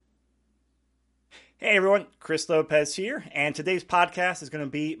Hey everyone, Chris Lopez here, and today's podcast is going to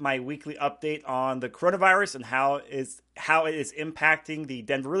be my weekly update on the coronavirus and how it is impacting the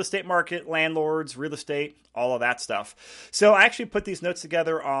Denver real estate market, landlords, real estate, all of that stuff. So I actually put these notes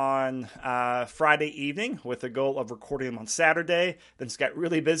together on Friday evening with the goal of recording them on Saturday. Then it's got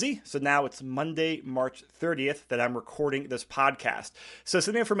really busy, so now it's Monday, March 30th that I'm recording this podcast. So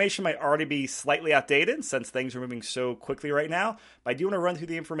some of the information might already be slightly outdated since things are moving so quickly right now, but I do want to run through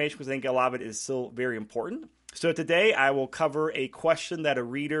the information because I think a lot of it is still very important. So today I will cover a question that a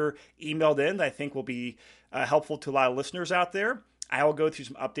reader emailed in that I think will be helpful to a lot of listeners out there. I will go through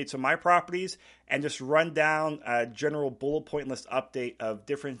some updates on my properties and just run down a general bullet point list update of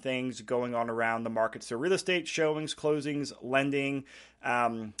different things going on around the market. So real estate, showings, closings, lending,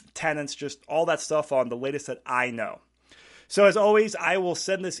 tenants, just all that stuff on the latest that I know. So as always, I will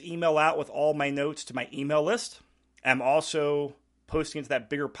send this email out with all my notes to my email list. I'm also posting into that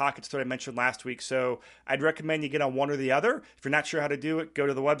bigger pockets that I mentioned last week. So I'd recommend you get on one or the other. If you're not sure how to do it, go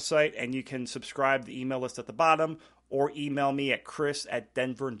to the website and you can subscribe to the email list at the bottom or email me at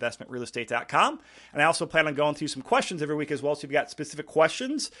chris@denverinvestmentrealestate.com. And I also plan on going through some questions every week as well. So if you've got specific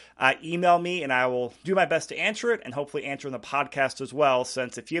questions, email me and I will do my best to answer it and hopefully answer in the podcast as well.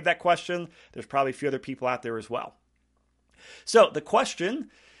 Since if you have that question, there's probably a few other people out there as well. So the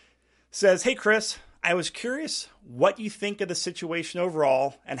question says, hey, Chris, I was curious what you think of the situation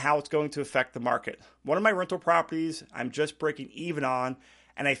overall and how it's going to affect the market. One of my rental properties I'm just breaking even on,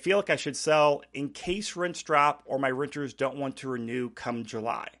 and I feel like I should sell in case rents drop or my renters don't want to renew come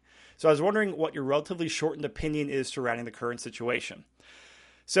July. So I was wondering what your relatively shortened opinion is surrounding the current situation.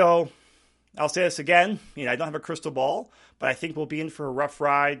 So I'll say this again, I don't have a crystal ball, but I think we'll be in for a rough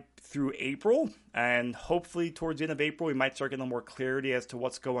ride through April, and hopefully towards the end of April, we might start getting more clarity as to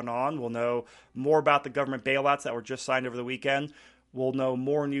what's going on. We'll know more about the government bailouts that were just signed over the weekend. We'll know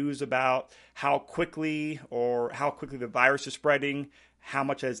more news about how quickly the virus is spreading, how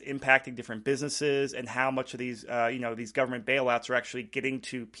much that is impacting different businesses, and how much of these government bailouts are actually getting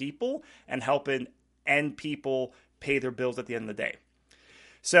to people and helping end people pay their bills at the end of the day.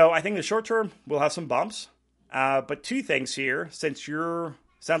 So I think in the short term, we'll have some bumps. But two things here, since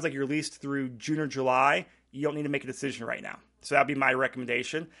sounds like you're leased through June or July, you don't need to make a decision right now. So that'd be my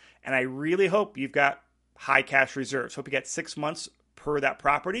recommendation. And I really hope you've got high cash reserves. Hope you get 6 months per that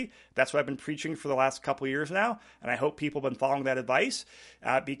property. That's what I've been preaching for the last couple of years now. And I hope people have been following that advice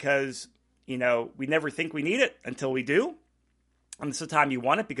because, we never think we need it until we do. And this is the time you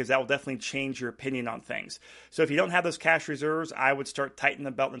want it because that will definitely change your opinion on things. So if you don't have those cash reserves, I would start tightening the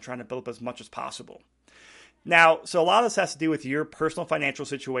belt and trying to build up as much as possible. Now, so a lot of this has to do with your personal financial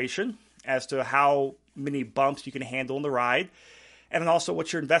situation as to how many bumps you can handle in the ride, and then also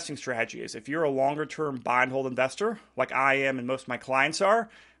what your investing strategy is. If you're a longer-term buy and hold investor, like I am and most of my clients are,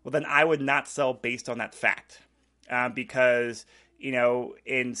 well, then I would not sell based on that fact because,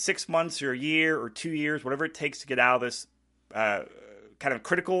 in 6 months or a year or 2 years, whatever it takes to get out of this kind of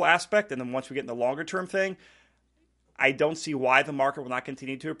critical aspect, and then once we get in the longer-term thing, I don't see why the market will not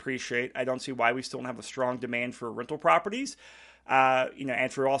continue to appreciate. I don't see why we still don't have a strong demand for rental properties,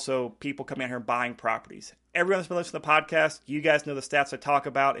 and for also people coming out here and buying properties. Everyone that's been listening to the podcast, you guys know the stats I talk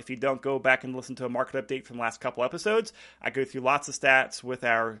about. If you don't, go back and listen to a market update from the last couple episodes. I go through lots of stats with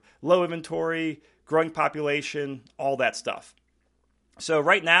our low inventory, growing population, all that stuff. So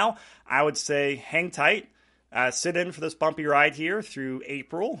right now, I would say hang tight, sit in for this bumpy ride here through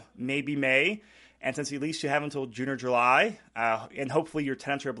April, maybe May. And since at least you have until June or July, and hopefully your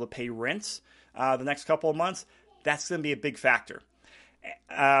tenants are able to pay rents the next couple of months, that's going to be a big factor.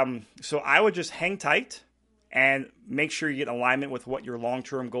 So I would just hang tight and make sure you get in alignment with what your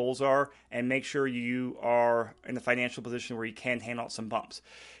long-term goals are and make sure you are in a financial position where you can handle some bumps.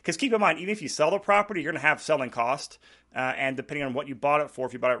 Because keep in mind, even if you sell the property, you're going to have selling cost. And depending on what you bought it for,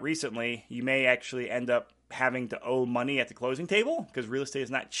 if you bought it recently, you may actually end up having to owe money at the closing table because real estate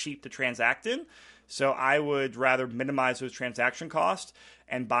is not cheap to transact in. So I would rather minimize those transaction costs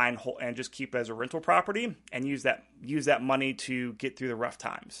and buy and just keep it as a rental property and use that money to get through the rough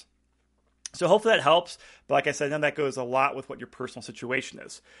times. So hopefully that helps. But like I said, then that goes a lot with what your personal situation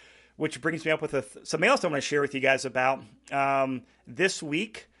is, which brings me up with something else I want to share with you guys about. This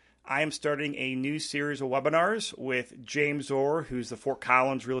week, I am starting a new series of webinars with James Orr, who's the Fort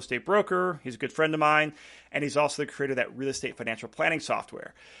Collins real estate broker. He's a good friend of mine, and he's also the creator of that real estate financial planning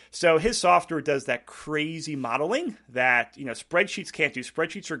software. So his software does that crazy modeling that spreadsheets can't do.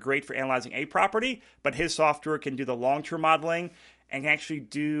 Spreadsheets are great for analyzing a property, but his software can do the long-term modeling and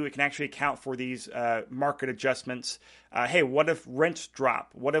it can actually account for these market adjustments. Hey, what if rents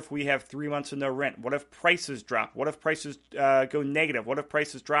drop? What if we have 3 months of no rent? What if prices drop? What if prices go negative? What if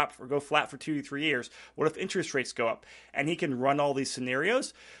prices drop or go flat for 2 to 3 years? What if interest rates go up? And he can run all these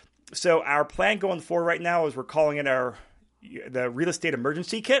scenarios. So our plan going forward right now is we're calling it the real estate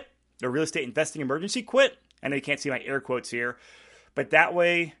emergency kit, the real estate investing emergency kit. I know you can't see my air quotes here, but that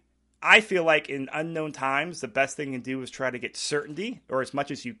way, I feel like in unknown times, the best thing you can do is try to get certainty, or as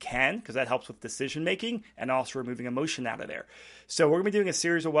much as you can, because that helps with decision making and also removing emotion out of there. So we're going to be doing a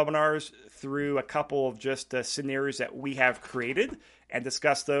series of webinars through a couple of just scenarios that we have created and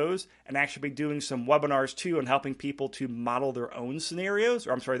discuss those, and actually be doing some webinars too on helping people to model their own scenarios,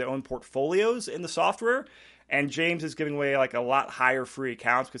 their own portfolios in the software. And James is giving away like a lot higher free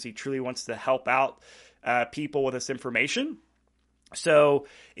accounts because he truly wants to help out people with this information. So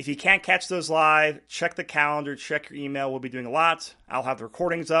if you can't catch those live, check the calendar, check your email. We'll be doing a lot. I'll have the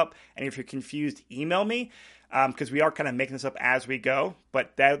recordings up. And if you're confused, email me because we are kind of making this up as we go.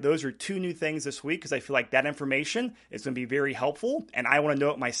 But those are 2 new things this week because I feel like that information is going to be very helpful. And I want to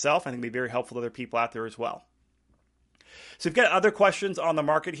know it myself. I think it'll be very helpful to other people out there as well. So if you've got other questions on the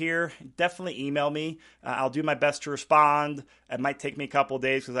market here, definitely email me. I'll do my best to respond. It might take me a couple of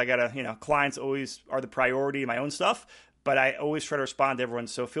days because I got to, clients always are the priority in my own stuff. But I always try to respond to everyone.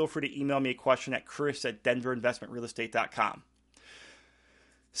 So feel free to email me a question at chris@denverinvestmentrealestate.com.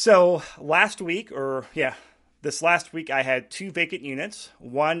 So this last week I had 2 vacant units.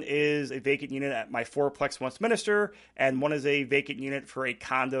 One is a vacant unit at my fourplex Westminster, and one is a vacant unit for a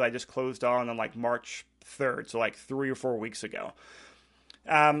condo I just closed on like March 3rd, so like 3 or 4 weeks ago.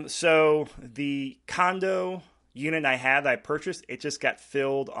 So the condo unit I purchased, it just got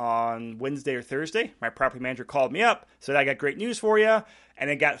filled on Wednesday or Thursday. My property manager called me up, said, I got great news for you. And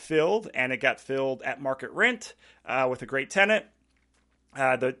it got filled at market rent with a great tenant.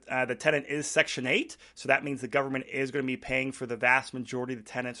 The tenant is Section 8, so that means the government is going to be paying for the vast majority of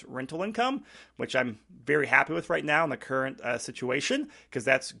the tenant's rental income, which I'm very happy with right now in the current situation, because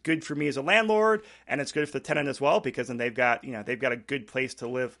that's good for me as a landlord, and it's good for the tenant as well, because then they've got a good place to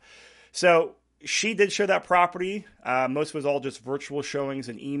live. So she did show that property. Most of it was all just virtual showings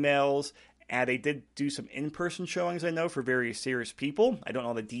and emails. And they did do some in-person showings, I know, for very serious people. I don't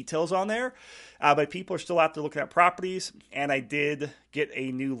know the details on there. But people are still out there looking at properties. And I did get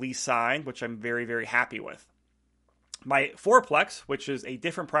a new lease signed, which I'm very, very happy with. My fourplex, which is a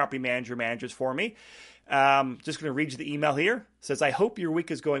different property manager, manages for me. Just going to read you the email here. It says, I hope your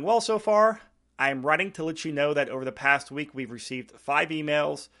week is going well so far. I am writing to let you know that over the past week, we've received 5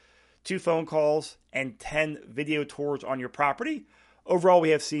 emails, 2 phone calls, and 10 video tours on your property. Overall, we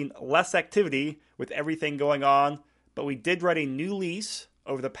have seen less activity with everything going on, but we did write a new lease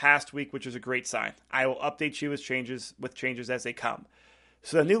over the past week, which is a great sign. I will update you with changes as they come.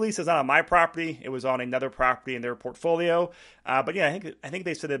 So the new lease is not on my property; it was on another property in their portfolio. But yeah, I think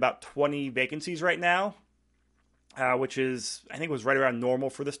they said about 20 vacancies right now, which is I think was right around normal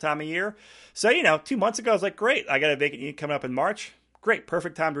for this time of year. So 2 months ago, I was like, great, I got a vacant unit coming up in March. Great,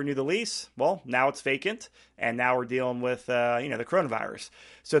 perfect time to renew the lease. Well, now it's vacant, and now we're dealing with the coronavirus.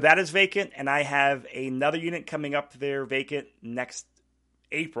 So that is vacant, and I have another unit coming up there vacant next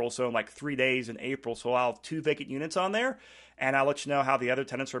April, so in like 3 days in April. So I'll have 2 vacant units on there, and I'll let you know how the other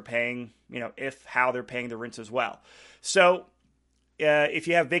tenants are paying, how they're paying the rents as well. So if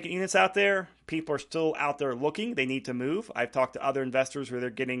you have vacant units out there, people are still out there looking. They need to move. I've talked to other investors where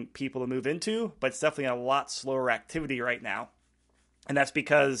they're getting people to move into, but it's definitely a lot slower activity right now. And that's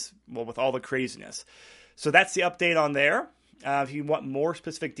because, with all the craziness. So that's the update on there. If you want more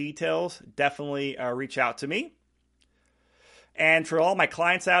specific details, definitely reach out to me. And for all my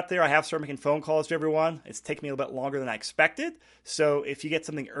clients out there, I have started making phone calls to everyone. It's taken me a little bit longer than I expected. So if you get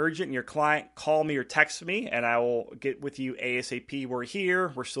something urgent in your client, call me or text me, and I will get with you ASAP. We're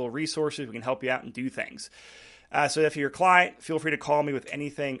here. We're still resources. We can help you out and do things. So if you're a client, feel free to call me with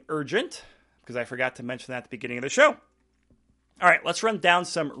anything urgent, because I forgot to mention that at the beginning of the show. All right, let's run down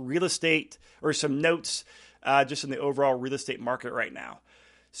some real estate or some notes just in the overall real estate market right now.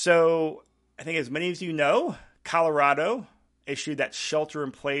 So I think as many of you know, Colorado issued that shelter in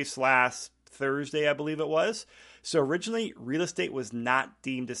place last Thursday, I believe it was. So originally, real estate was not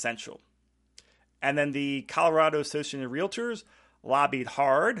deemed essential. And then the Colorado Association of Realtors lobbied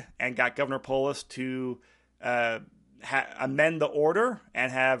hard and got Governor Polis to amend the order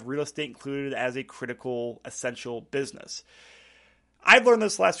and have real estate included as a critical, essential business. I've learned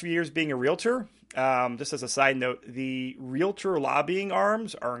this last few years being a realtor. Just as a side note, the realtor lobbying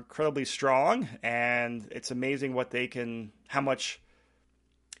arms are incredibly strong, and it's amazing how much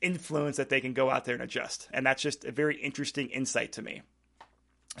influence that they can go out there and adjust. And that's just a very interesting insight to me.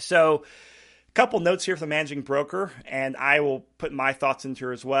 So a couple notes here from the managing broker, and I will put my thoughts into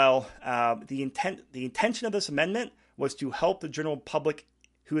here as well. The intention of this amendment was to help the general public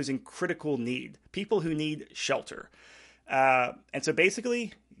who is in critical need, people who need shelter. And so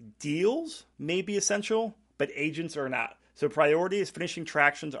basically, deals may be essential, but agents are not. So priority is finishing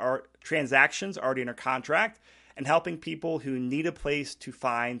transactions already under contract and helping people who need a place to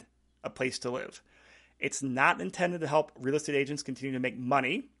find a place to live. It's not intended to help real estate agents continue to make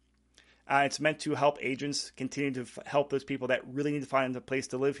money. It's meant to help agents continue to help those people that really need to find a place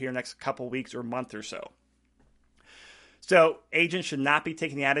to live here in the next couple weeks or month or so. So agents should not be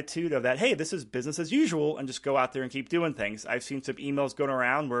taking the attitude of that, hey, this is business as usual, and just go out there and keep doing things. I've seen some emails going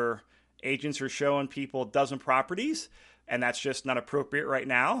around where agents are showing people a dozen properties, and that's just not appropriate right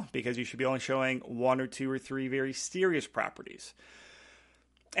now because you should be only showing 1 or 2 or 3 very serious properties.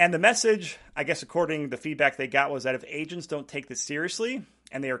 And the message, I guess, according to the feedback they got, was that if agents don't take this seriously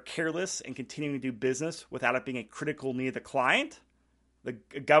and they are careless in continuing to do business without it being a critical need of the client, the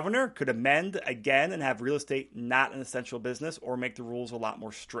governor could amend again and have real estate not an essential business or make the rules a lot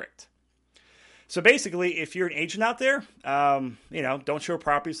more strict. So basically, if you're an agent out there, don't show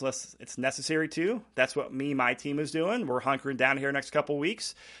properties unless it's necessary to. That's what my team is doing. We're hunkering down here next couple of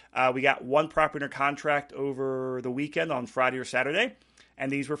weeks. We got 1 property under contract over the weekend on Friday or Saturday.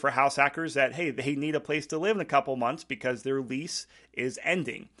 And these were for house hackers that, hey, they need a place to live in a couple months because their lease is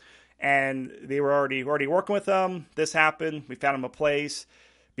ending. And they were already working with them. This happened. We found them a place.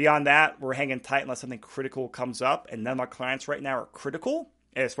 Beyond that, we're hanging tight unless something critical comes up. And none of our clients right now are critical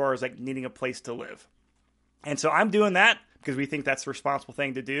as far as like needing a place to live. And so I'm doing that because we think that's the responsible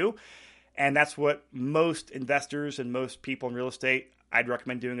thing to do. And that's what most investors and most people in real estate I'd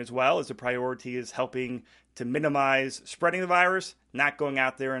recommend doing as well, as the priority is helping to minimize spreading the virus, not going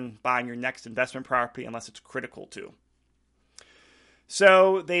out there and buying your next investment property unless it's critical to.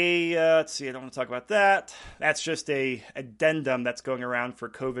 So let's see, I don't want to talk about that. That's just a addendum that's going around for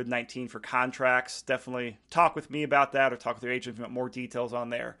COVID-19 for contracts. Definitely talk with me about that or talk with your agent if you want more details on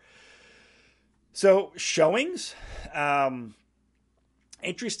there. So showings,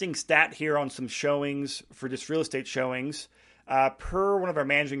 interesting stat here on some showings for just real estate showings. Per one of our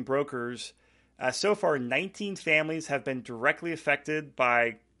managing brokers, so far 19 families have been directly affected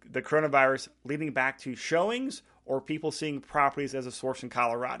by the coronavirus, leading back to showings or people seeing properties as a source in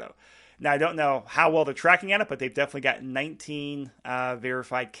Colorado. Now, I don't know how well they're tracking at it, but they've definitely got 19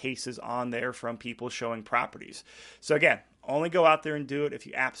 verified cases on there from people showing properties. So again, only go out there and do it if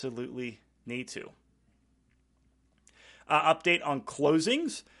you absolutely need to. Update on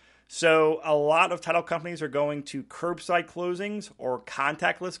closings. So a lot of title companies are going to curbside closings or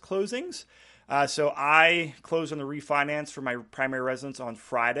contactless closings. So I closed on the refinance for my primary residence on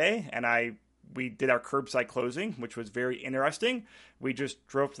Friday, and we did our curbside closing, which was very interesting. We just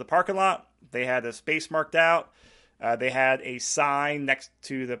drove to the parking lot. They had a space marked out. They had a sign next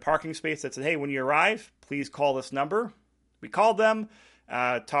to the parking space that said, hey, when you arrive, please call this number. We called them,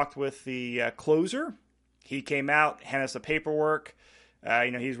 talked with the closer. He came out, handed us the paperwork.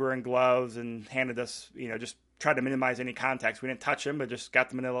 He's wearing gloves and handed us, just tried to minimize any contacts. We didn't touch him, but just got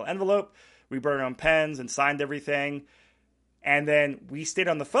them in a little envelope. We burned our own pens and signed everything. And then we stayed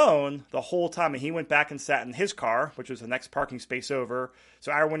on the phone the whole time, and he went back and sat in his car, which was the next parking space over.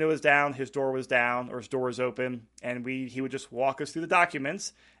 So our window was down, his door was down, or his door was open, and he would just walk us through the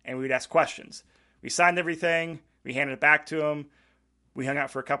documents, and we would ask questions. We signed everything. We handed it back to him. We hung out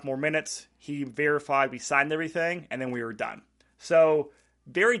for a couple more minutes. He verified we signed everything, and then we were done. So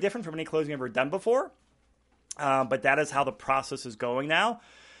very different from any closing I've ever done before, but that is how the process is going now.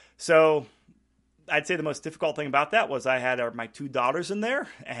 So I'd say the most difficult thing about that was I had my 2 daughters in there,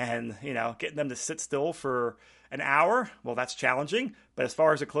 and getting them to sit still for an hour. Well, that's challenging. But as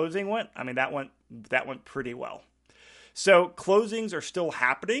far as the closing went, that went pretty well. So closings are still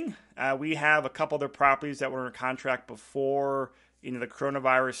happening. We have a couple other properties that were under contract before the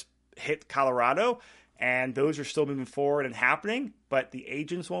coronavirus hit Colorado, and those are still moving forward and happening. But the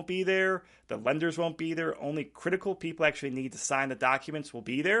agents won't be there, the lenders won't be there. Only critical people actually need to sign the documents will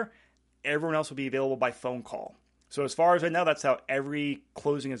be there. Everyone else will be available by phone call. So as far as I know, that's how every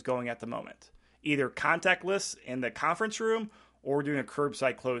closing is going at the moment. Either contactless in the conference room or doing a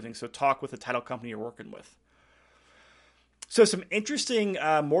curbside closing. So talk with the title company you're working with. So some interesting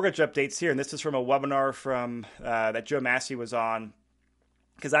mortgage updates here. And this is from a webinar from that Joe Massey was on.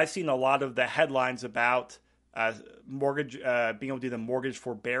 Because I've seen a lot of the headlines about mortgage being able to do the mortgage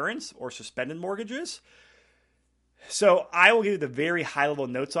forbearance or suspended mortgages. So I will give you the very high level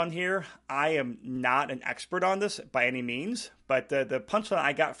notes on here. I am not an expert on this by any means, but the punchline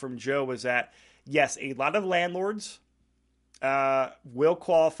I got from Joe was that yes, a lot of landlords will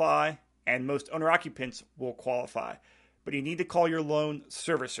qualify, and most owner occupants will qualify, but you need to call your loan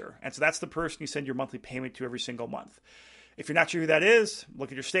servicer, and so that's the person you send your monthly payment to every single month. If you're not sure who that is,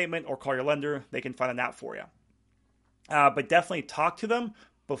 look at your statement or call your lender. They can find it out for you. But definitely talk to them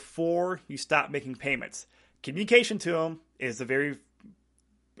before you stop making payments. Communication to them is is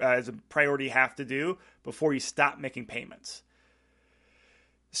a priority you have to do before you stop making payments.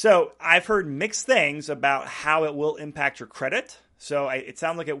 So I've heard mixed things about how it will impact your credit. So it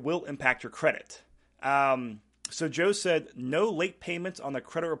sounds like it will impact your credit. So Joe said no late payments on the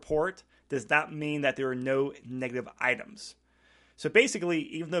credit report does not mean that there are no negative items. So basically,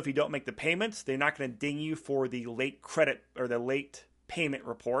 even though if you don't make the payments, they're not going to ding you for the late credit or the late payment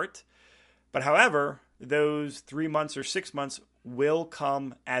report. But however, those 3 months or 6 months will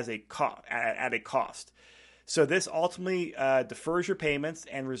come as at a cost. So this ultimately defers your payments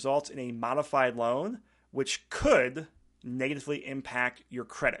and results in a modified loan, which could negatively impact your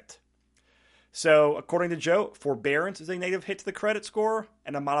credit. So according to Joe, forbearance is a negative hit to the credit score,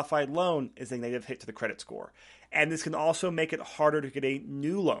 and a modified loan is a negative hit to the credit score. And this can also make it harder to get a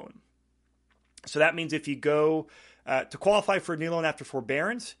new loan. So that means if you go to qualify for a new loan after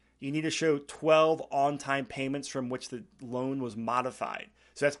forbearance, you need to show 12 on-time payments from which the loan was modified.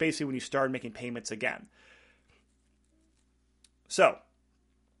 So that's basically when you start making payments again. So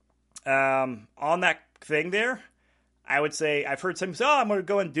on that thing there, I would say I've heard some people say, I'm going to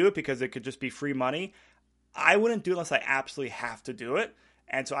go and do it because it could just be free money. I wouldn't do it unless I absolutely have to do it.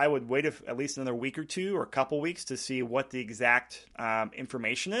 And so I would wait at least another week or two or a couple weeks to see what the exact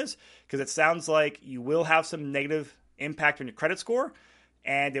information is, because it sounds like you will have some negative impact on your credit score,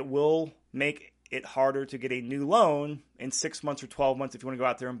 and it will make it harder to get a new loan in 6 months or 12 months if you want to go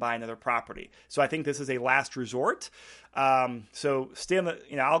out there and buy another property. So I think this is a last resort. So stay on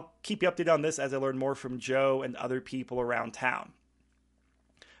I'll keep you updated on this as I learn more from Joe and other people around town.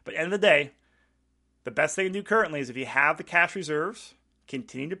 But at the end of the day, the best thing to do currently is if you have the cash reserves,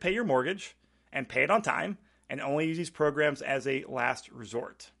 continue to pay your mortgage and pay it on time, and only use these programs as a last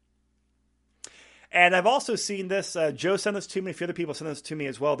resort. And I've also seen this, Joe sent this to me, a few other people sent this to me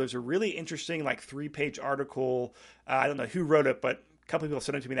as well. There's a really interesting 3-page article. I don't know who wrote it, but a couple of people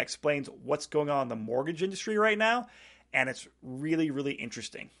sent it to me that explains what's going on in the mortgage industry right now. And it's really, really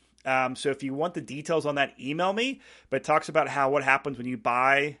interesting. So if you want the details on that, email me. But it talks about what happens when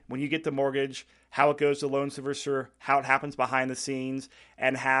you get the mortgage, how it goes to the loan servicer, how it happens behind the scenes,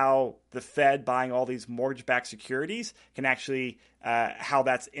 and how the Fed buying all these mortgage-backed securities can actually, how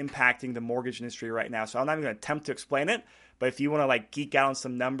that's impacting the mortgage industry right now. So I'm not even going to attempt to explain it, but if you want to like geek out on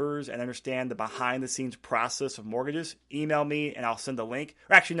some numbers and understand the behind-the-scenes process of mortgages, email me and I'll send a link.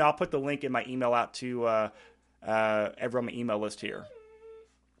 Or actually, no, I'll put the link in my email out to everyone on my email list here.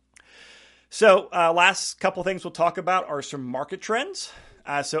 So last couple things we'll talk about are some market trends.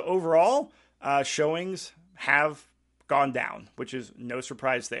 So overall, showings have gone down, which is no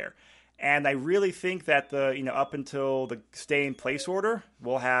surprise there. And I really think that up until the stay in place order,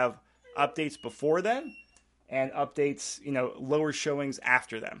 we'll have updates before then and updates, lower showings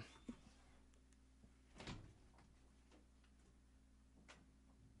after them.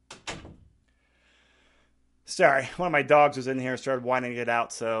 Sorry, one of my dogs was in here and started whining it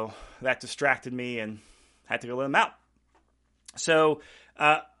out, so that distracted me and had to go let him out. So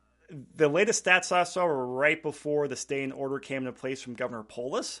the latest stats I saw were right before the stay in order came into place from Governor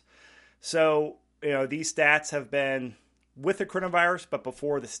Polis. So, these stats have been with the coronavirus, but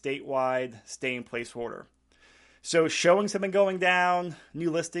before the statewide stay in place order. So showings have been going down, new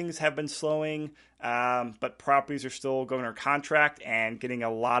listings have been slowing, but properties are still going under contract and getting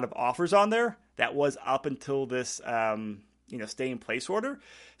a lot of offers on there. That was up until this, stay in place order.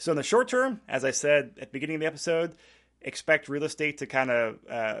 So in the short term, as I said at the beginning of the episode, expect real estate to kind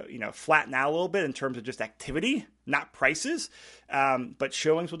of, flatten out a little bit in terms of just activity, not prices. But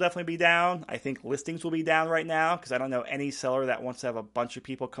showings will definitely be down. I think listings will be down right now because I don't know any seller that wants to have a bunch of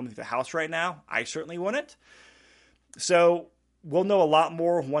people coming to the house right now. I certainly wouldn't. So we'll know a lot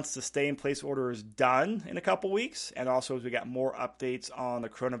more once the stay in place order is done in a couple weeks, and also as we got more updates on the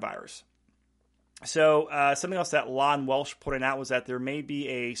coronavirus. So something else that Lon Welsh pointed out was that there may be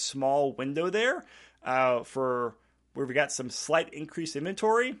a small window there for where we got some slight increased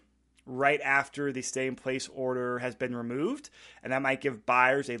inventory right after the stay in place order has been removed, and that might give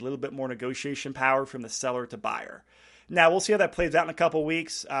buyers a little bit more negotiation power from the seller to buyer. Now we'll see how that plays out in a couple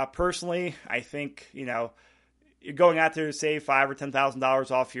weeks. Personally, I think you're going out there to save $5,000 or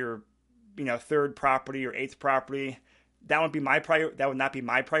 $10,000 off your third property or eighth property, that would not be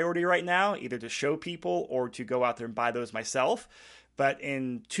my priority right now, either to show people or to go out there and buy those myself. But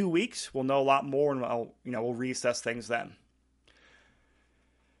in 2 weeks, we'll know a lot more, and we'll reassess things then.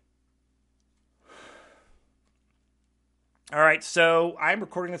 All right, so I'm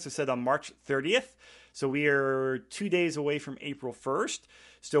recording this, as I said, on March 30th. So we are 2 days away from April 1st.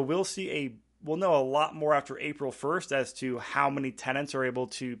 So we'll know a lot more after April 1st as to how many tenants are able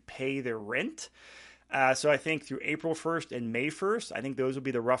to pay their rent. So I think through April 1st and May 1st, I think those will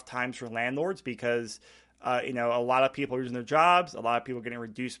be the rough times for landlords because, a lot of people are losing their jobs, a lot of people are getting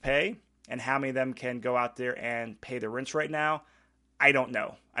reduced pay, and how many of them can go out there and pay their rents right now? I don't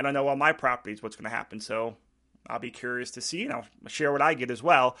know. I don't know on my properties what's going to happen. So I'll be curious to see, and I'll share what I get as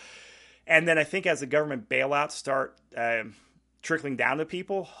well. And then I think as the government bailouts start trickling down to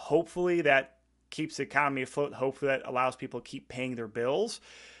people, hopefully that keeps the economy afloat. Hopefully that allows people to keep paying their bills.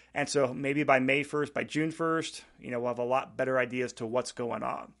 And so maybe by May 1st, by June 1st, we'll have a lot better idea as to what's going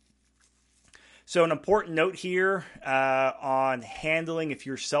on. So an important note here on handling if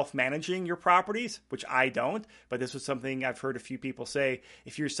you're self-managing your properties, which I don't, but this was something I've heard a few people say.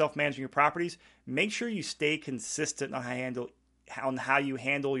 If you're self-managing your properties, make sure you stay consistent on how you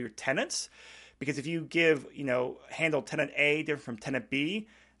handle your tenants. Because if you handle tenant A different from tenant B,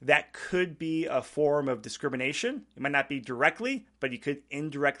 that could be a form of discrimination. It might not be directly, but you could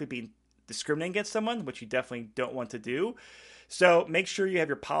indirectly be discriminating against someone, which you definitely don't want to do. So make sure you have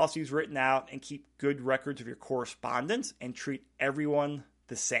your policies written out and keep good records of your correspondence and treat everyone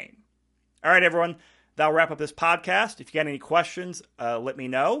the same. All right, everyone, that'll wrap up this podcast. If you got any questions, let me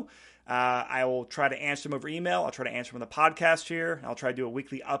know. I will try to answer them over email. I'll try to answer them on the podcast here. I'll try to do a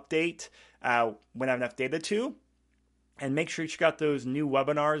weekly update when I have enough data to. And make sure you check out those new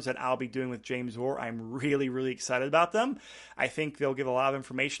webinars that I'll be doing with James Orr. I'm really, really excited about them. I think they'll give a lot of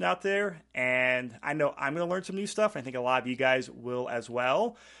information out there. And I know I'm going to learn some new stuff. I think a lot of you guys will as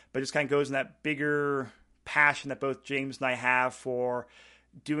well. But it just kind of goes in that bigger passion that both James and I have for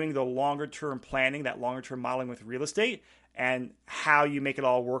doing the longer-term planning, that longer-term modeling with real estate, and how you make it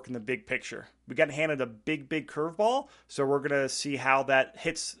all work in the big picture. We got handed a big, big curveball. So we're going to see how that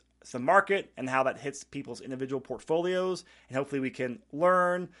hits the market and how that hits people's individual portfolios. And hopefully we can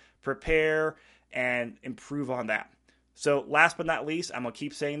learn, prepare, and improve on that. So last but not least, I'm going to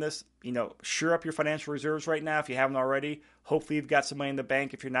keep saying this, shore up your financial reserves right now if you haven't already. Hopefully you've got some money in the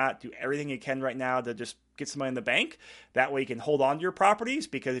bank. If you're not, do everything you can right now to just get some money in the bank. That way you can hold on to your properties,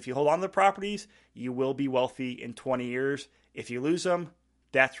 because if you hold on to the properties, you will be wealthy in 20 years. If you lose them,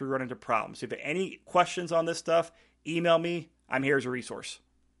 that's where you run into problems. If you have any questions on this stuff, email me. I'm here as a resource.